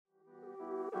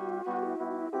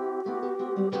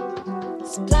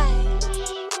Splash,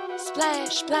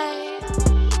 splash, splash,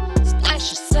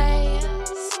 splash your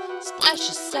sass, splash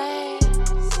your sass.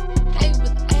 Hey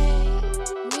with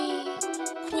Amy,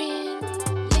 Quinn,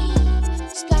 Lee,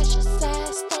 splash your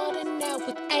sass. Starting out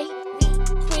with Amy,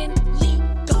 Quinn, Lee,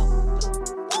 go.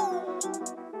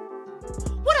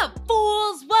 What up,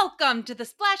 fools? Welcome to the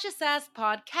Splash of Sass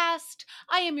podcast.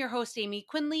 I am your host, Amy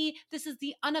Quinley. This is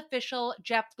the Unofficial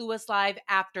Jeff Lewis Live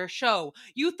After Show.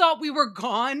 You thought we were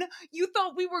gone?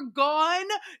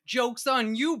 Joke's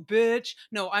on you, bitch.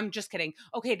 No, I'm just kidding.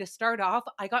 Okay, to start off,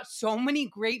 I got so many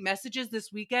great messages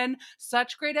this weekend.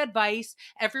 Such great advice.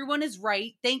 Everyone is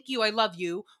right. Thank you. I love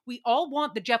you. We all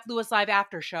want the Jeff Lewis Live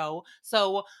After Show.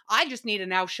 So I just need to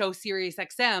now show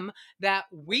SiriusXM that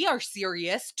we are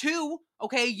serious too.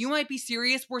 Okay, you might be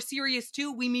serious. We're serious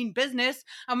too. We mean business.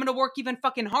 I'm going to work even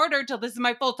fucking harder till this is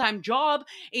my full-time job.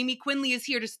 Amy Quinley is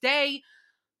here to stay.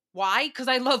 Why? Because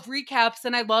I love recaps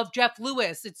and I love Jeff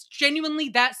Lewis. It's genuinely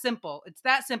that simple. It's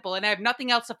that simple. And I have nothing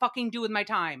else to fucking do with my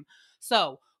time.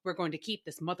 So we're going to keep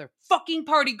this motherfucking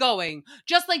party going.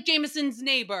 Just like Jameson's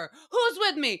neighbor. Who's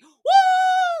with me?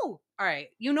 Woo! All right.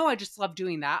 You know I just love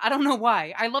doing that. I don't know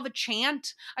why. I love a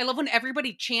chant. I love when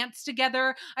everybody chants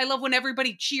together. I love when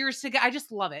everybody cheers together. I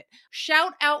just love it.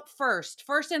 Shout out first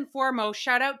and foremost,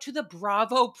 shout out to the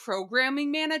Bravo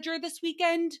programming manager this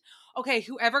weekend. Okay,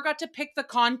 whoever got to pick the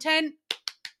content,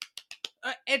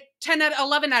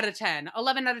 11 out of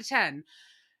 10.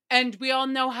 And we all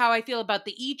know how I feel about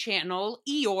the E channel,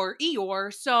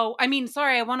 Eeyore. So, I mean,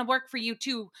 sorry, I want to work for you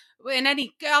too.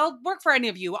 I'll work for any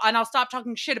of you, and I'll stop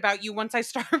talking shit about you once I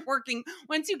start working.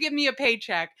 Once you give me a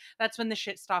paycheck, that's when the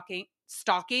shit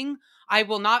stalking. I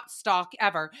will not stalk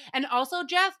ever. And also,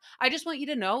 Jeff, I just want you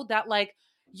to know that, like,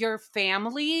 your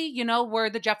family, you know, we're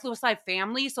the Jeff Lewis Live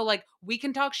family. So, like, we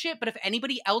can talk shit, but if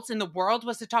anybody else in the world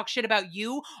was to talk shit about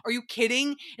you, are you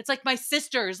kidding? It's like my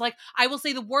sisters. Like, I will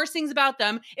say the worst things about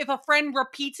them. If a friend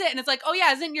repeats it and it's like, oh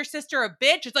yeah, isn't your sister a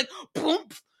bitch? It's like, boom.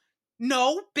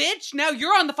 No, bitch. Now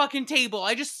you're on the fucking table.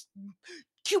 I just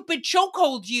Cupid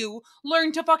chokehold you.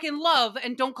 Learn to fucking love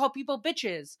and don't call people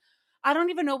bitches. I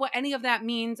don't even know what any of that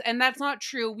means, and that's not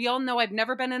true. We all know I've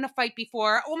never been in a fight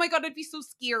before. Oh my god, I'd be so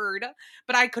scared.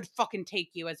 But I could fucking take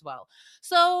you as well.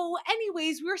 So,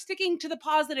 anyways, we're sticking to the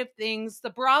positive things. The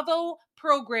Bravo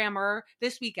programmer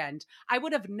this weekend. I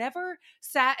would have never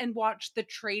sat and watched the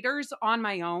Traitors on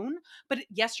my own, but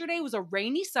yesterday was a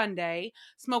rainy Sunday,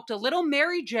 smoked a little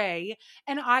Mary J,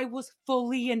 and I was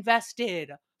fully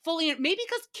invested. Maybe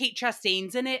because Kate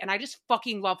Chastain's in it and I just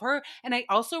fucking love her. And I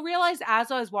also realized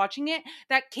as I was watching it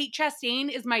that Kate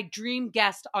Chastain is my dream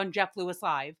guest on Jeff Lewis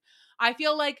Live. I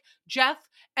feel like Jeff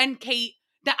and Kate,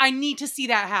 that I need to see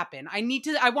that happen. I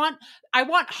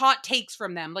want hot takes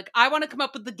from them. Like, I want to come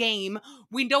up with the game.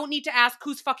 We don't need to ask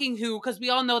who's fucking who, because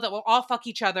we all know that we'll all fuck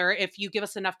each other if you give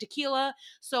us enough tequila.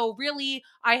 So really,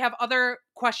 I have other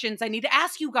questions I need to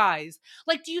ask you guys.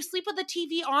 Like, do you sleep with the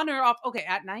TV on or off? Okay,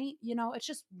 at night, you know, it's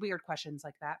just weird questions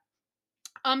like that.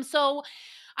 So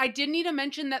I did need to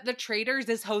mention that The Traitors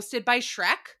is hosted by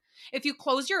Shrek. If you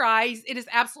close your eyes, it is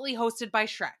absolutely hosted by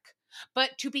Shrek.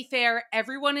 But to be fair,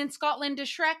 everyone in Scotland is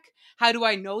Shrek. How do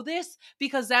I know this?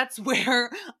 Because that's where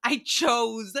I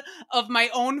chose of my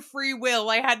own free will.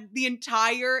 I had the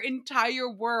entire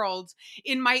world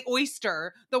in my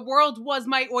oyster. The world was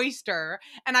my oyster.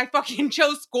 And I fucking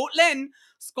chose Scotland.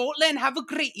 Scotland, have a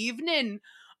great evening.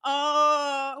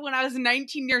 When I was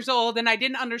 19 years old and I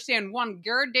didn't understand one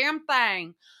goddamn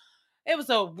thing. It was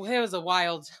a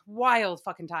wild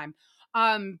fucking time.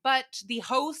 But the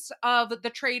host of The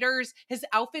Traitors, his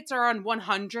outfits are on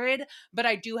 100, but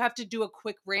I do have to do a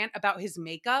quick rant about his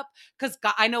makeup, because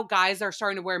I know guys are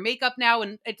starting to wear makeup now,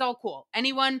 and it's all cool.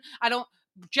 Anyone,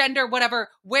 gender, whatever,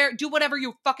 do whatever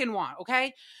you fucking want,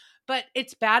 okay? But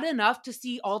it's bad enough to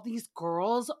see all these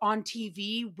girls on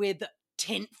TV with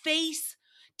tint face,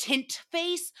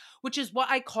 which is what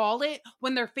I call it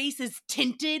when their face is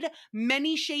tinted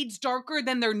many shades darker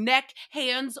than their neck,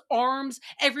 hands, arms,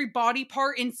 every body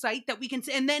part in sight that we can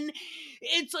see. And then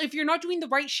it's, if you're not doing the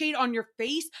right shade on your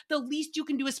face, the least you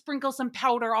can do is sprinkle some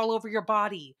powder all over your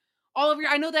body.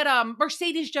 I know that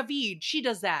Mercedes Javid, she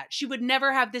does that. She would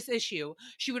never have this issue.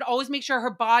 She would always make sure her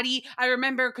body, I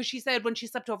remember because she said when she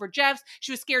slept over Jeff's,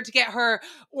 she was scared to get her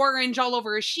orange all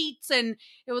over her sheets and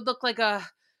it would look like a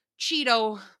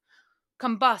Cheeto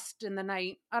combust in the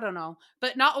night. I don't know.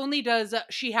 But not only does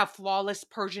she have flawless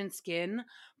Persian skin,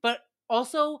 but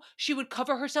also she would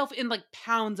cover herself in like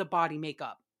pounds of body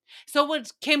makeup. So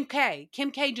was Kim K. Kim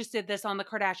K just did this on the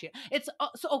Kardashian. It's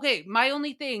so okay. My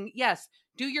only thing, yes,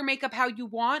 do your makeup how you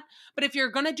want, but if you're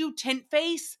gonna do tint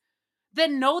face,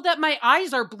 then know that my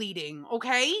eyes are bleeding,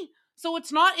 okay? So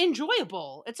it's not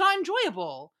enjoyable. It's not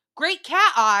enjoyable. Great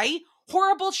cat eye,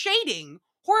 horrible shading,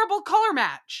 horrible color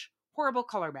match. Horrible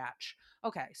color match.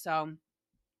 Okay, so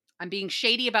I'm being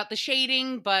shady about the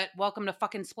shading, but welcome to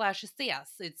fucking Splash of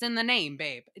Sass. It's in the name,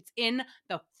 babe. It's in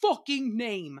the fucking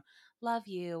name. Love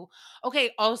you.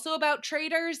 Okay, also about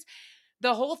traitors,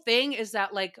 the whole thing is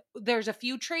that like there's a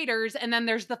few traitors and then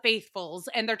there's the faithfuls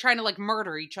and they're trying to like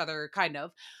murder each other kind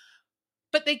of.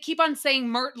 But they keep on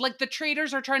saying like the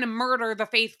traitors are trying to murder the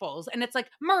faithfuls and it's like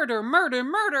murder, murder,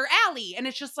 murder, Allie. And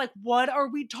it's just like, what are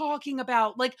we talking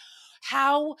about? Like,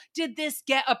 how did this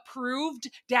get approved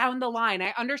down the line?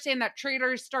 I understand that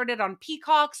traitors started on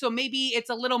Peacock, so maybe it's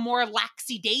a little more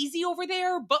laxy daisy over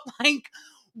there, but like,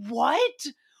 what?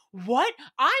 What?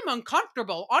 I'm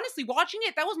uncomfortable. Honestly, watching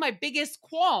it, that was my biggest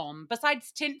qualm.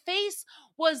 Besides Tint Face,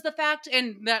 was the fact,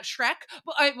 and that Shrek.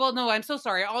 But well, no, I'm so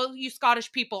sorry, all you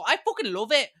Scottish people. I fucking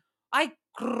love it. I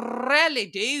really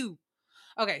do.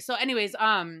 Okay, so anyways,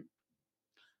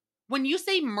 when you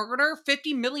say murder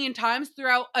 50 million times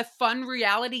throughout a fun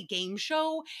reality game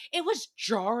show, it was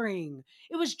jarring.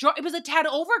 It was a tad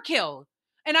overkill.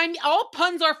 And all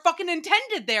puns are fucking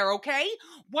intended there, okay?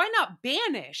 Why not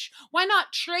banish? Why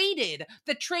not traded?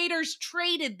 The traitors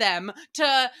traded them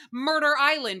to Murder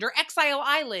Island or Exile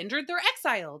Island, or they're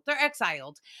exiled. They're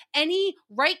exiled. Any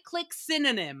right-click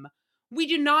synonym. We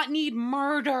do not need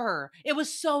murder. It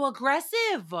was so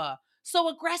aggressive. So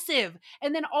aggressive.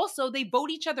 And then also they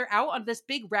vote each other out on this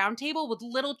big round table with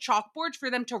little chalkboards for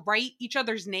them to write each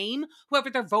other's name, whoever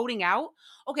they're voting out.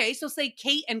 Okay, so say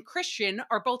Kate and Christian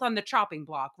are both on the chopping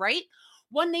block, right?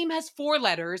 One name has 4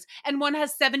 letters and one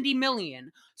has 70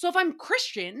 million. So if I'm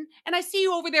Christian and I see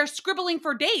you over there scribbling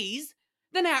for days,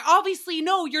 then I obviously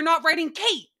know you're not writing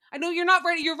Kate. I know you're not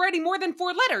writing, you're writing more than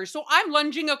 4 letters. So I'm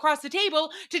lunging across the table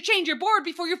to change your board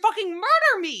before you fucking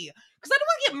murder me. Because I don't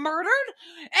want to get murdered.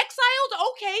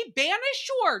 Exiled, okay. Banished,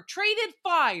 sure. Traded,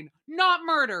 fine. Not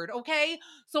murdered, okay?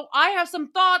 So I have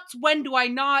some thoughts. When do I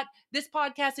not? This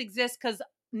podcast exists because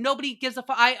nobody gives a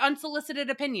I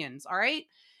unsolicited opinions, all right?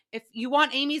 If you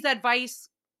want Amy's advice,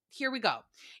 here we go.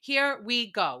 Here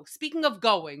we go. Speaking of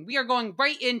going, we are going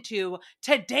right into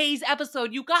today's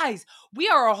episode. You guys, we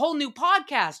are a whole new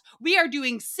podcast. We are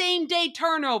doing same day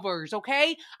turnovers,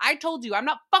 okay? I told you, I'm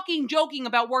not fucking joking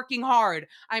about working hard.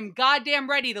 I'm goddamn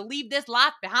ready to leave this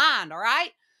life behind, all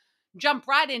right? Jump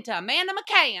right into Amanda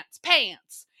McCants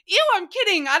pants. Ew, I'm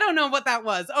kidding. I don't know what that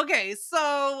was. Okay,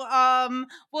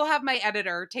 so we'll have my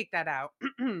editor take that out.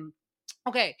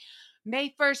 Okay.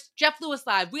 May 1st, Jeff Lewis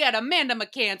Live. We had Amanda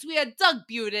McCants, we had Doug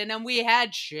Buden, and we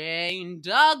had Shane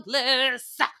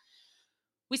Douglas.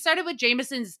 We started with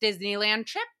Jameson's Disneyland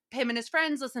trip. Him and his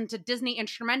friends listened to Disney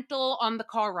instrumental on the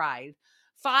car ride.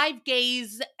 5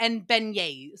 gays and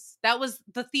beignets. That was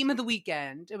the theme of the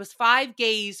weekend. It was 5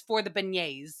 gays for the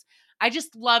beignets. I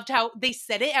just loved how they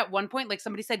said it at one point, like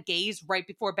somebody said gays right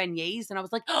before beignets, and I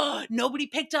was like, oh, nobody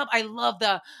picked up. I love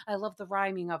the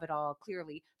rhyming of it all,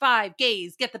 clearly. 5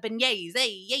 gays, get the beignets, yay,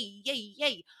 yay, yay,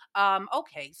 yay.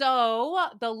 Okay, so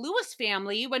the Lewis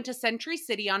family went to Century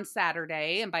City on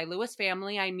Saturday, and by Lewis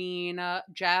family, I mean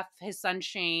Jeff, his son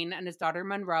Shane, and his daughter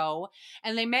Monroe,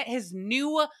 and they met his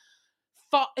new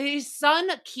his son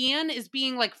Kian is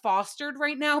being like fostered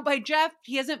right now by Jeff.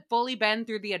 He hasn't fully been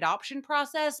through the adoption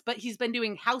process, but he's been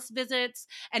doing house visits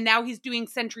and now he's doing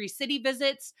Century City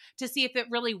visits to see if it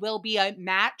really will be a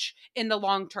match in the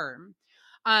long term.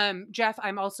 Jeff,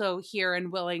 I'm also here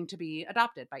and willing to be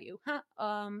adopted by you.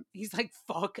 He's like,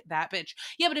 fuck that bitch.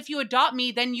 Yeah, but if you adopt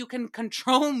me, then you can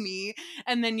control me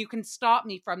and then you can stop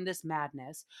me from this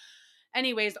madness.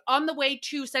 Anyways, on the way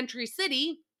to Century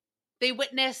City, they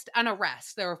witnessed an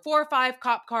arrest. There were 4 or 5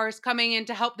 cop cars coming in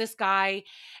to help this guy.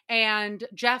 And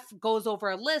Jeff goes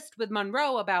over a list with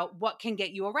Monroe about what can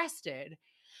get you arrested.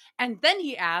 And then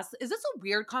he asks, is this a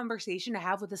weird conversation to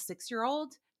have with a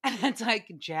 6-year-old? And it's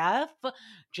like, Jeff,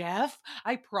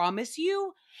 I promise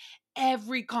you,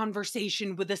 every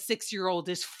conversation with a 6-year-old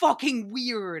is fucking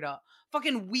weird.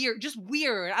 Fucking weird. Just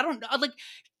weird. I don't know. Like,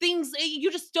 things,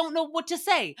 you just don't know what to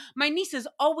say. My nieces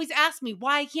always ask me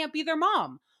why I can't be their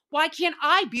mom. Why can't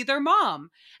I be their mom?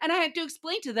 And I had to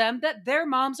explain to them that their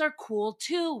moms are cool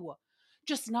too.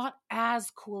 Just not as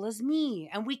cool as me.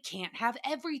 And we can't have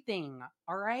everything.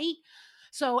 All right?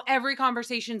 So every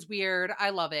conversation's weird.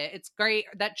 I love it. It's great.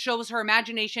 That shows her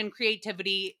imagination,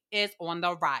 creativity is on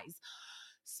the rise.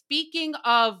 Speaking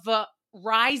of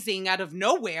rising out of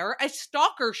nowhere, a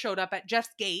stalker showed up at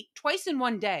Jeff's gate twice in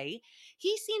one day.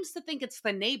 He seems to think it's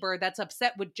the neighbor that's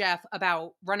upset with Jeff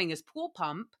about running his pool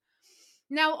pump.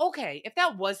 Now, okay, if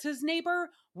that was his neighbor,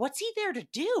 what's he there to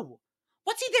do?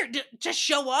 What's he there to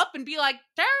show up and be like,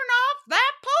 turn off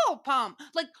that pool pump?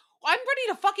 Like, I'm ready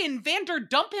to fucking Vander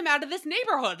dump him out of this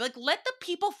neighborhood. Like, let the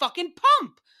people fucking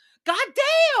pump. God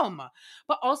damn.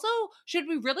 But also, should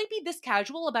we really be this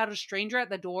casual about a stranger at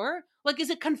the door? Like,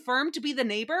 is it confirmed to be the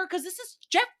neighbor? Because this is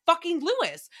Jeff fucking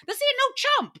Lewis. This ain't no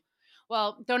chump.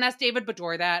 Well, don't ask David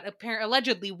Bador that.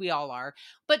 Allegedly, we all are.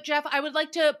 But Jeff, I would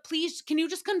like to please, can you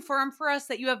just confirm for us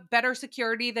that you have better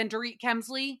security than Dorit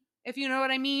Kemsley, if you know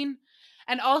what I mean?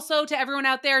 And also to everyone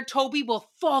out there, Toby will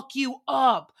fuck you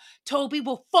up. Toby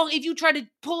will fuck if you try to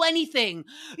pull anything,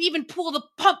 even pull the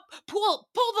pump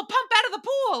out of the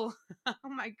pool. Oh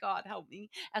my God, help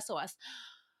me. SOS.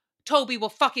 Toby will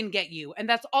fucking get you. And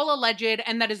that's all alleged,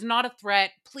 and that is not a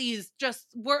threat. Please,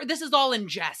 this is all in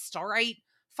jest, all right?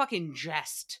 Fucking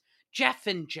jest. Jeff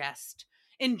and jest.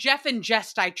 In Jeff and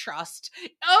jest, I trust.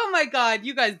 Oh my God,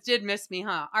 you guys did miss me,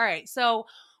 huh? All right, so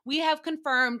we have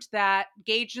confirmed that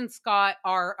Gage and Scott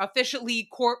are officially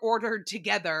court-ordered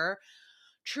together.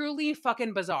 Truly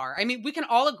fucking bizarre. I mean, we can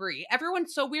all agree.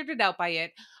 Everyone's so weirded out by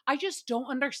it. I just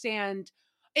don't understand.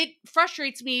 It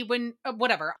frustrates me when,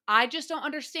 whatever. I just don't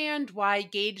understand why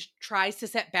Gage tries to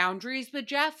set boundaries with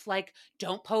Jeff. Like,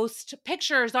 don't post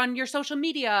pictures on your social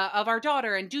media of our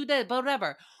daughter and do that,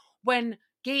 whatever. When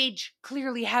Gage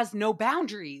clearly has no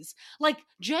boundaries. Like,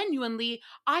 genuinely,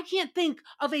 I can't think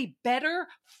of a better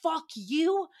fuck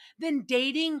you than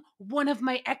dating one of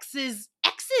my ex's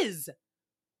exes.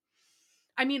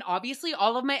 I mean, obviously,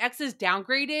 all of my exes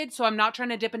downgraded, so I'm not trying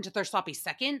to dip into their sloppy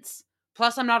seconds.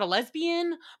 Plus, I'm not a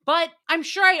lesbian, but I'm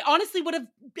sure I honestly would have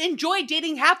enjoyed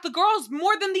dating half the girls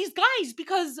more than these guys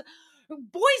because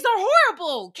boys are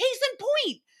horrible. Case in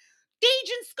point,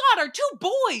 Gage and Scott are two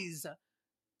boys.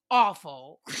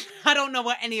 Awful. I don't know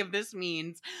what any of this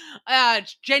means.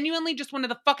 It's genuinely just one of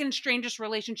the fucking strangest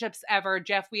relationships ever.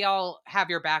 Jeff, we all have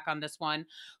your back on this one.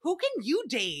 Who can you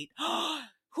date?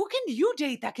 Who can you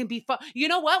date that can be fun? You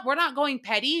know what? We're not going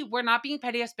petty. We're not being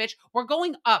petty ass bitch. We're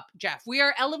going up, Jeff. We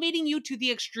are elevating you to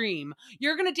the extreme.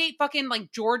 You're gonna date fucking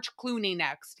like George Clooney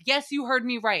next. Yes, you heard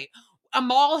me right.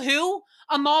 Amal who?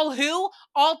 Amal who?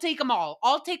 I'll take them all.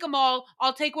 I'll take them all.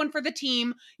 I'll take one for the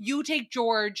team. You take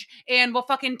George, and we'll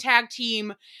fucking tag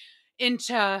team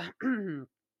into,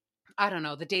 I don't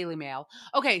know, the Daily Mail.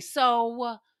 Okay,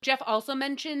 so Jeff also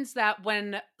mentions that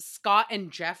when Scott and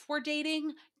Jeff were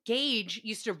dating, Gage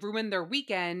used to ruin their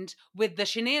weekend with the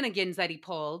shenanigans that he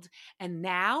pulled. And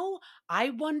now I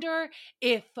wonder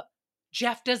if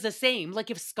Jeff does the same.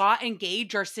 Like if Scott and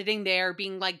Gage are sitting there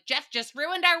being like, Jeff just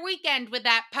ruined our weekend with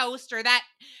that post or that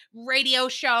radio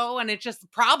show. And it's just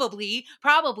probably,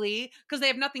 because they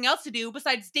have nothing else to do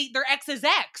besides date their ex's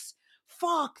ex.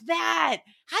 Fuck that.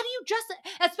 How do you just,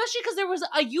 especially because there was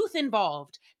a youth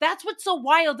involved. That's what's so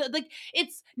wild. Like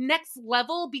it's next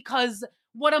level because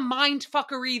what a mind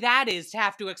fuckery that is to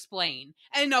have to explain.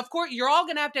 And of course, you're all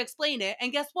going to have to explain it.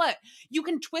 And guess what? You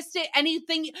can twist it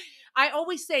anything. I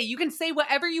always say you can say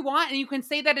whatever you want and you can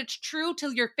say that it's true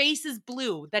till your face is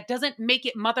blue. That doesn't make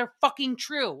it motherfucking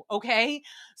true, okay?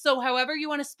 So however you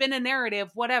want to spin a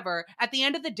narrative, whatever, at the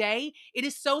end of the day, it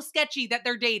is so sketchy that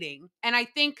they're dating. And I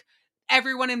think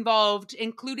everyone involved,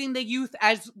 including the youth,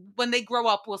 as when they grow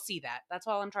up, will see that. That's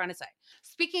all I'm trying to say.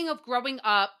 Speaking of growing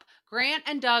up, Grant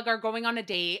and Doug are going on a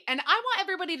date, and I want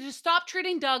everybody to stop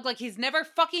treating Doug like he's never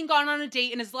fucking gone on a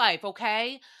date in his life,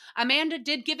 okay? Amanda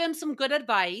did give him some good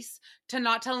advice to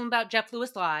not tell him about Jeff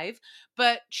Lewis Live,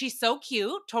 but she's so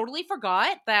cute, totally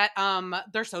forgot that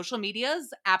their social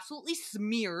media's absolutely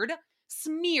smeared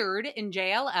in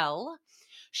JLL.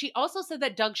 She also said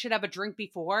that Doug should have a drink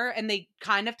before, and they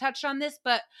kind of touched on this,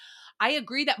 but I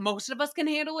agree that most of us can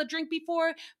handle a drink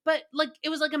before, but like it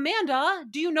was like, Amanda,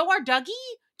 do you know our Dougie?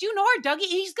 Do you know our Dougie?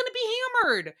 He's going to be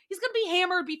hammered. He's going to be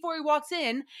hammered before he walks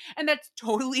in. And that's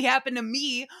totally happened to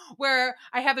me where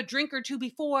I have a drink or two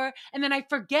before and then I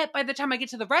forget by the time I get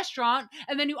to the restaurant.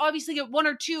 And then you obviously get one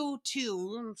or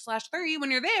two/3 when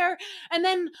you're there. And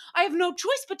then I have no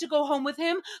choice but to go home with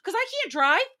him because I can't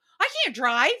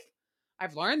drive.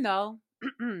 I've learned though.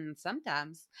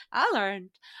 Sometimes I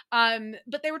learned.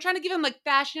 But they were trying to give him like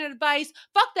fashion advice.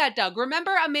 Fuck that, Doug.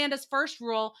 Remember Amanda's first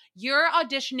rule. You're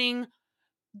auditioning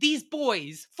these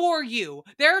boys for you.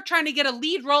 They're trying to get a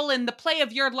lead role in the play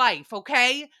of your life,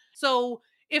 okay? So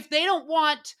if they don't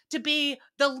want to be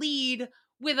the lead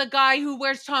with a guy who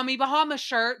wears Tommy Bahama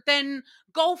shirt, then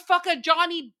go fuck a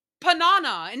Johnny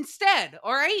Panana instead,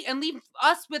 all right? And leave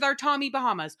us with our Tommy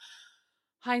Bahamas.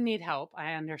 I need help.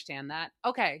 I understand that.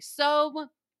 Okay, so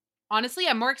Honestly,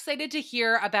 I'm more excited to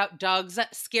hear about Doug's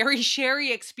scary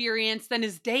Sherry experience than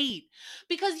his date.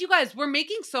 Because you guys, we're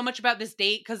making so much about this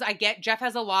date because I get Jeff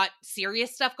has a lot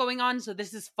serious stuff going on. So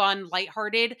this is fun,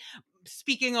 lighthearted.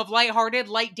 Speaking of lighthearted,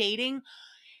 light dating,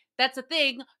 that's a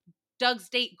thing. Doug's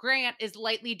date Grant is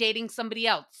lightly dating somebody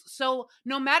else. So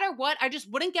no matter what, I just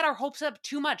wouldn't get our hopes up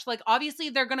too much. Like,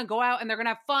 obviously, they're going to go out and they're going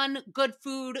to have fun, good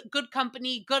food, good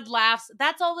company, good laughs.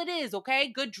 That's all it is,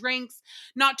 okay? Good drinks,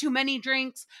 not too many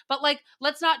drinks. But, like,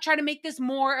 let's not try to make this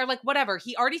more or, like, whatever.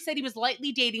 He already said he was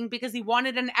lightly dating because he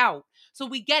wanted an out. So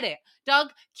we get it.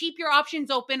 Doug, keep your options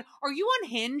open. Are you on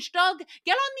Hinge, Doug?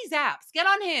 Get on these apps. Get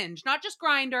on Hinge, not just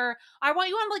Grindr. I want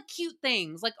you on, like, cute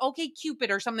things, like OK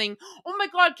Cupid or something. Oh my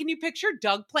God, can you picture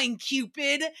Doug playing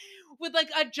Cupid with like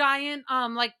a giant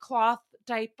like cloth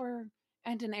diaper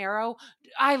and an arrow?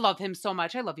 I love him so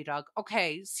much. I love you, Doug.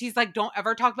 Okay. He's like, don't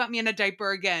ever talk about me in a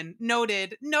diaper again.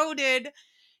 Noted. Noted.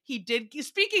 He did,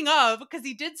 speaking of, because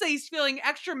he did say he's feeling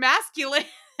extra masculine.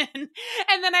 And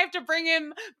then I have to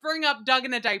bring up Doug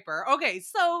in a diaper. Okay,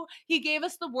 so he gave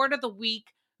us the word of the week,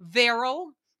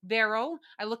 virile. Virile.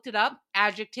 I looked it up.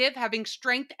 Adjective, having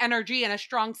strength, energy, and a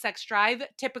strong sex drive,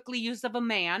 typically used of a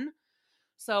man.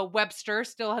 So Webster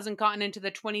still hasn't gotten into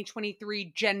the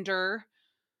 2023 gender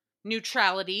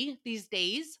neutrality these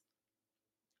days.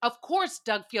 Of course,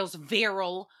 Doug feels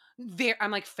virile.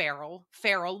 I'm like feral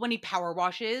when he power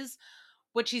washes,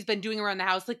 which he's been doing around the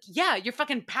house. Like, yeah, you're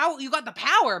fucking power. You got the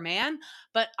power, man.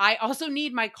 But I also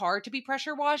need my car to be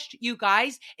pressure washed. You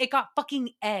guys, it got fucking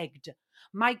egged.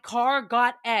 My car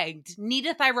got egged.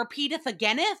 Needeth I repeateth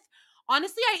againeth?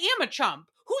 Honestly, I am a chump.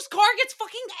 Whose car gets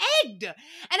fucking egged?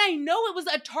 And I know it was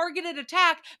a targeted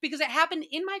attack because it happened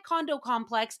in my condo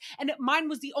complex and mine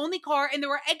was the only car and there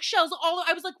were eggshells all.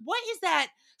 I was like, what is that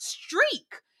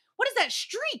streak? What is that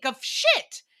streak of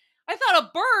shit? I thought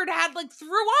a bird had like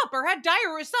threw up or had diarrhea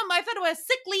or something. I thought a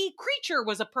sickly creature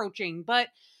was approaching, but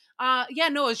yeah,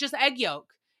 no, it was just egg yolk.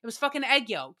 It was fucking egg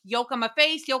yolk. Yolk on my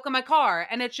face, yolk on my car.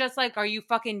 And it's just like, are you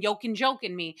fucking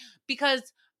joking me?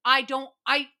 Because I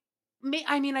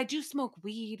mean, I do smoke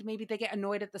weed. Maybe they get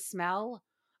annoyed at the smell.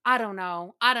 I don't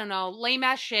know. Lame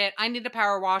ass shit. I need a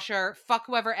power washer. Fuck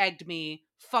whoever egged me.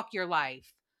 Fuck your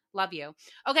life. Love you.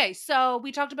 Okay, so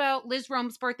we talked about Liz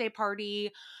Rome's birthday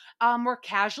party. We're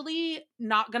casually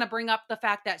not going to bring up the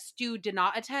fact that Stu did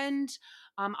not attend.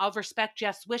 I'll respect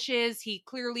Jeff's wishes. He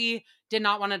clearly did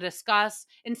not want to discuss.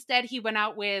 Instead, he went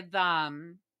out with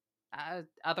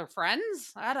other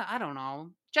friends. I don't know.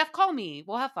 Jeff, call me.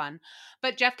 We'll have fun.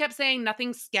 But Jeff kept saying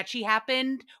nothing sketchy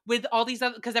happened with all these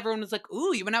other, because everyone was like,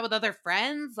 ooh, you went out with other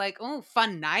friends? Like, oh,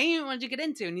 fun night? What did you get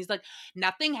into? And he's like,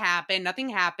 nothing happened.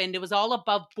 It was all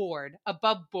above board.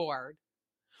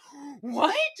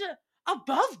 What?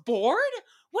 Above board?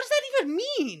 What does that even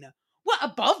mean? What,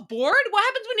 above board? What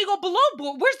happens when you go below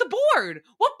board? Where's the board?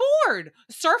 What board?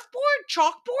 Surfboard?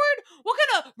 Chalkboard? What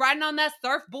kind of riding on that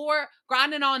surfboard?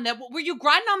 Grinding on that? Were you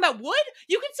grinding on that wood?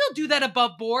 You can still do that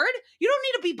above board. You don't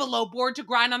need to be below board to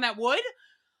grind on that wood.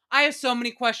 I have so many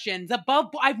questions.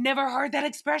 I've never heard that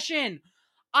expression.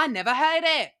 I never heard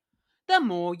it. The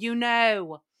more you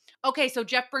know. Okay, so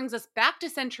Jeff brings us back to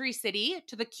Century City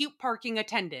to the cute parking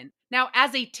attendant. Now,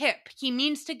 as a tip, he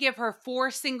means to give her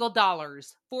 $4 single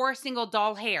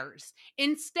doll hairs.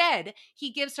 Instead,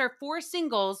 he gives her 4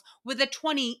 singles with a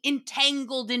 20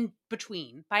 entangled in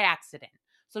between by accident.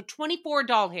 So 24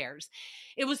 doll hairs.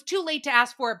 It was too late to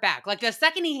ask for it back. Like the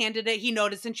second he handed it, he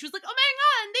noticed and she was like, oh my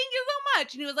God, thank you so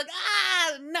much. And he was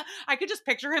like, no. I could just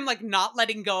picture him like not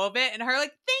letting go of it and her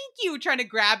like, thank you, trying to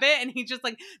grab it. And he just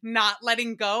like not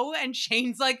letting go. And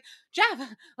Shane's like, Jeff,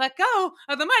 let go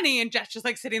of the money. And Jeff's just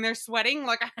like sitting there sweating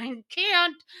like, I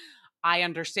can't. I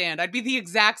understand. I'd be the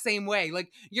exact same way. Like,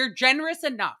 you're generous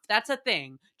enough. That's a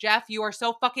thing. Jeff, you are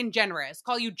so fucking generous.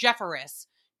 Call you Jefferus.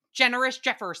 Generous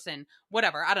Jefferson,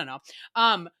 whatever, I don't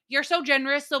know. You're so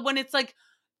generous, so when it's like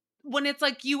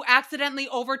you accidentally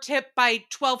overtip by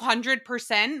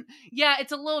 1200%, yeah,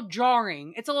 it's a little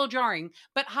jarring.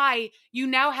 But hi, you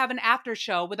now have an after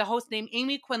show with a host named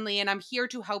Amy Quinley, and I'm here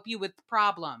to help you with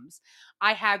problems.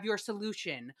 I have your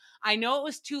solution. I know it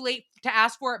was too late to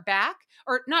ask for it back,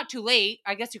 or not too late.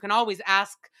 I guess you can always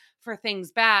ask for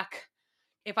things back.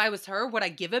 If I was her, would I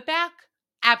give it back?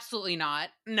 Absolutely not.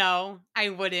 No, I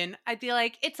wouldn't. I'd be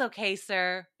like, it's okay,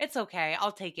 sir. It's okay.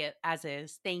 I'll take it as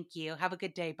is. Thank you. Have a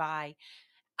good day. Bye.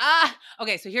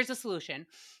 Okay, so here's the solution.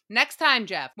 Next time,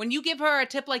 Jeff, when you give her a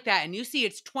tip like that and you see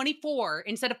it's 24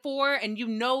 instead of 4 and you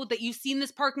know that you've seen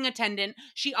this parking attendant,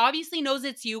 she obviously knows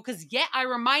it's you because yet I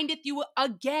reminded you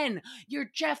again. You're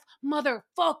Jeff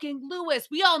motherfucking Lewis.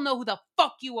 We all know who the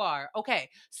fuck you are. Okay,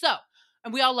 so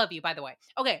And we all love you, by the way.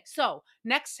 Okay, so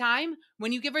next time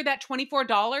when you give her that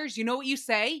 $24, you know what you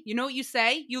say? You know what you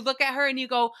say? You look at her and you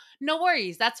go, no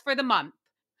worries, that's for the month.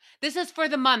 This is for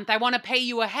the month. I want to pay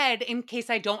you ahead in case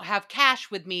I don't have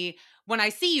cash with me when I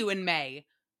see you in May.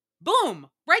 Boom,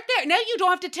 right there. Now you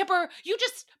don't have to tip her. You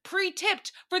just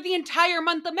pre-tipped for the entire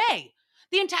month of May.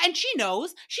 And she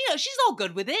knows. She's all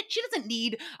good with it. She doesn't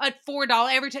need a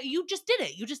 $4 every time. You just did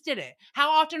it. You just did it.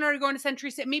 How often are you going to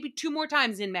Century City? Maybe 2 more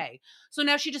times in May. So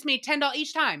now she just made $10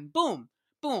 each time. Boom,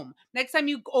 boom. Next time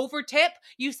you over tip,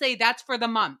 you say that's for the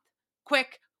month.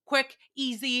 Quick,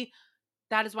 easy.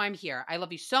 That is why I'm here. I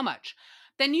love you so much.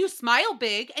 Then you smile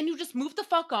big and you just move the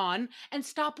fuck on and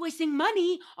stop wasting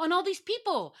money on all these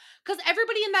people. Because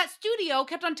everybody in that studio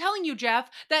kept on telling you, Jeff,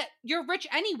 that you're rich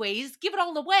anyways, give it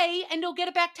all away and you'll get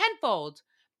it back tenfold.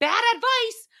 Bad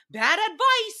advice. Bad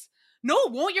advice. No,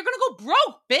 it won't. You're going to go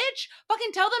broke, bitch.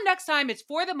 Fucking tell them next time it's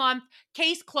for the month.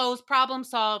 Case closed. Problem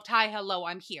solved. Hi, hello,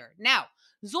 I'm here. Now,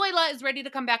 Zoila is ready to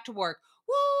come back to work.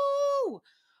 Woo!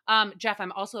 Jeff,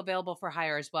 I'm also available for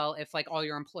hire as well if like all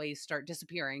your employees start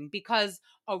disappearing, because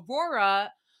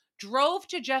Aurora drove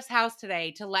to Jeff's house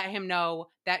today to let him know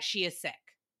that she is sick.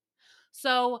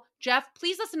 So, Jeff,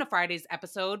 please listen to Friday's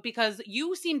episode because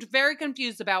you seemed very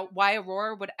confused about why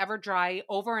Aurora would ever drive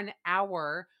over an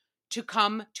hour to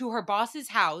come to her boss's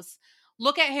house,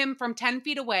 look at him from 10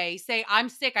 feet away, say, I'm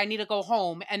sick, I need to go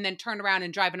home, and then turn around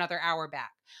and drive another hour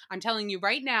back. I'm telling you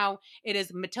right now, it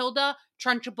is Matilda,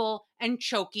 Trunchable, and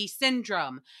Chokey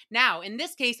syndrome. Now, in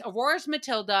this case, Aurora's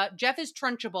Matilda, Jeff is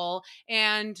Trunchable,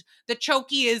 and the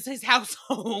Chokey is his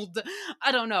household.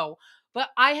 I don't know. But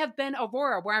I have been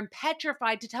Aurora, where I'm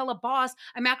petrified to tell a boss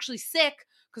I'm actually sick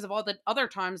because of all the other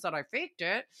times that I faked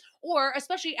it. Or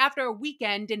especially after a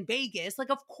weekend in Vegas, like,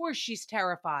 of course she's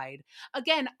terrified.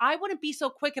 Again, I wouldn't be so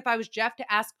quick if I was Jeff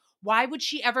to ask, why would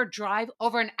she ever drive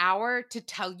over an hour to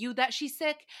tell you that she's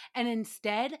sick? And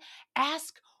instead,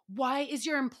 ask, why is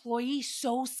your employee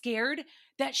so scared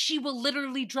that she will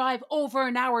literally drive over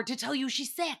an hour to tell you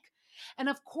she's sick? And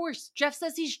of course, Jeff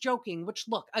says he's joking, which,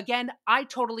 look, again, I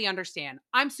totally understand.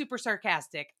 I'm super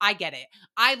sarcastic. I get it.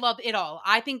 I love it all.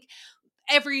 I think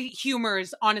every humor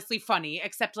is honestly funny,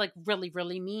 except like really,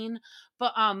 really mean.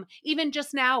 But even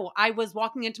just now, I was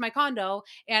walking into my condo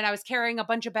and I was carrying a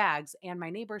bunch of bags, and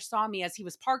my neighbor saw me as he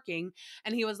was parking,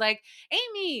 and he was like,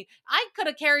 Amy, I could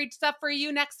have carried stuff for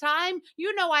you next time.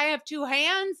 You know I have 2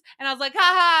 hands. And I was like,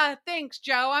 haha, thanks,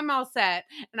 Joe. I'm all set.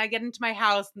 And I get into my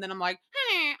house, and then I'm like,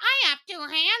 hey, I have 2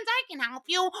 hands. I can help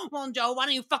you. Well, Joe, why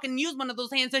don't you fucking use one of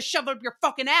those hands to shove it up your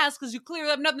fucking ass because you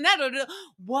clearly have nothing to do.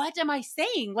 What am I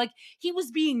saying? Like, he was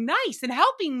being nice and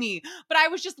helping me, but I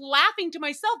was just laughing to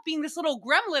myself, being this little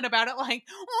gremlin about it, like,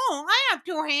 oh, I have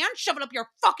 2 hands, shove it up your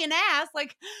fucking ass.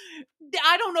 Like,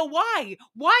 I don't know why.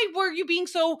 Why were you being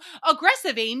so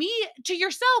aggressive, Amy, to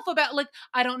yourself about, like,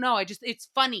 I don't know. It's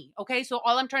funny, okay? So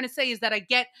all I'm trying to say is that I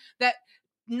get that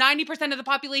 90% of the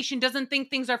population doesn't think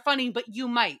things are funny, but you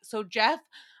might. So, Jeff,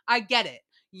 I get it.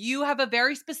 You have a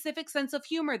very specific sense of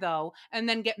humor, though, and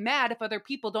then get mad if other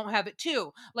people don't have it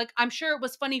too. Like, I'm sure it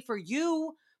was funny for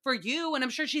you, and I'm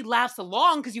sure she laughs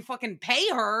along because you fucking pay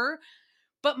her.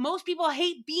 But most people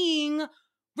hate being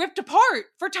ripped apart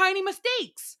for tiny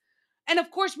mistakes. And of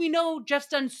course, we know Jeff's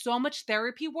done so much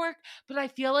therapy work, but I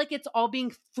feel like it's all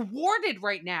being thwarted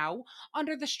right now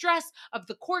under the stress of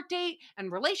the court date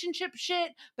and relationship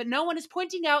shit. But no one is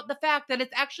pointing out the fact that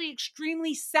it's actually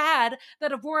extremely sad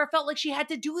that Aurora felt like she had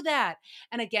to do that.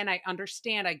 And again, I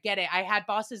understand. I get it. I had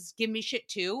bosses give me shit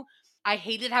too. I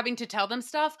hated having to tell them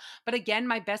stuff. But again,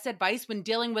 my best advice when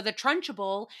dealing with a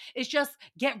Trunchable is just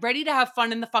get ready to have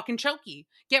fun in the fucking Chokey.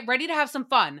 Get ready to have some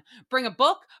fun. Bring a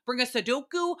book, bring a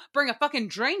Sudoku, bring a fucking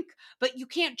drink. But you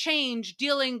can't change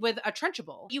dealing with a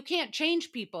Trunchable. You can't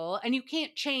change people, and you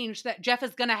can't change that Jeff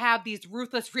is going to have these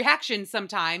ruthless reactions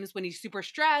sometimes when he's super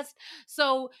stressed.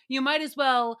 So you might as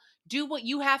well do what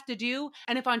you have to do.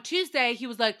 And if on Tuesday he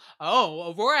was like,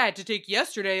 oh, Aurora had to take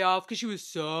yesterday off because she was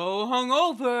so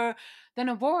hungover, then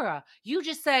Aurora, you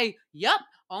just say, yup,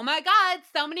 oh my God,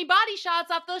 so many body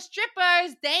shots off those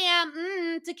strippers.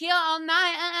 Damn, tequila all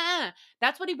night.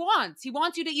 That's what he wants. He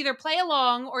wants you to either play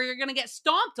along or you're going to get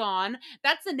stomped on.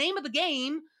 That's the name of the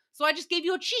game. So I just gave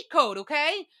you a cheat code,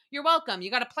 okay? You're welcome. You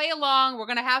got to play along. We're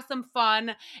going to have some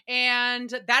fun.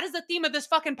 And that is the theme of this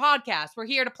fucking podcast. We're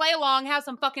here to play along, have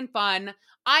some fucking fun.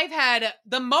 I've had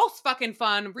the most fucking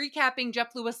fun recapping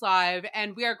Jeff Lewis Live,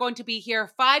 and we are going to be here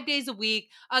 5 days a week.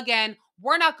 Again,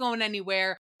 we're not going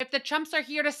anywhere. If the Chumps are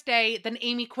here to stay, then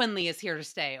Amy Quinley is here to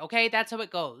stay, okay? That's how it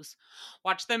goes.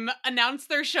 Watch them announce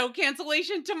their show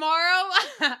cancellation tomorrow.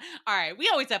 All right, we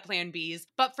always have plan Bs.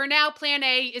 But for now, plan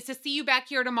A is to see you back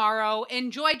here tomorrow.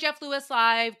 Enjoy Jeff Lewis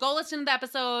Live. Go listen to the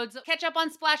episodes. Catch up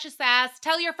on Splash of Sass.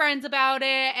 Tell your friends about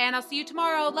it. And I'll see you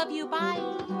tomorrow. Love you. Bye.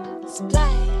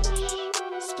 Splash,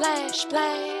 splash,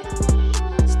 splash,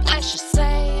 splash, splash.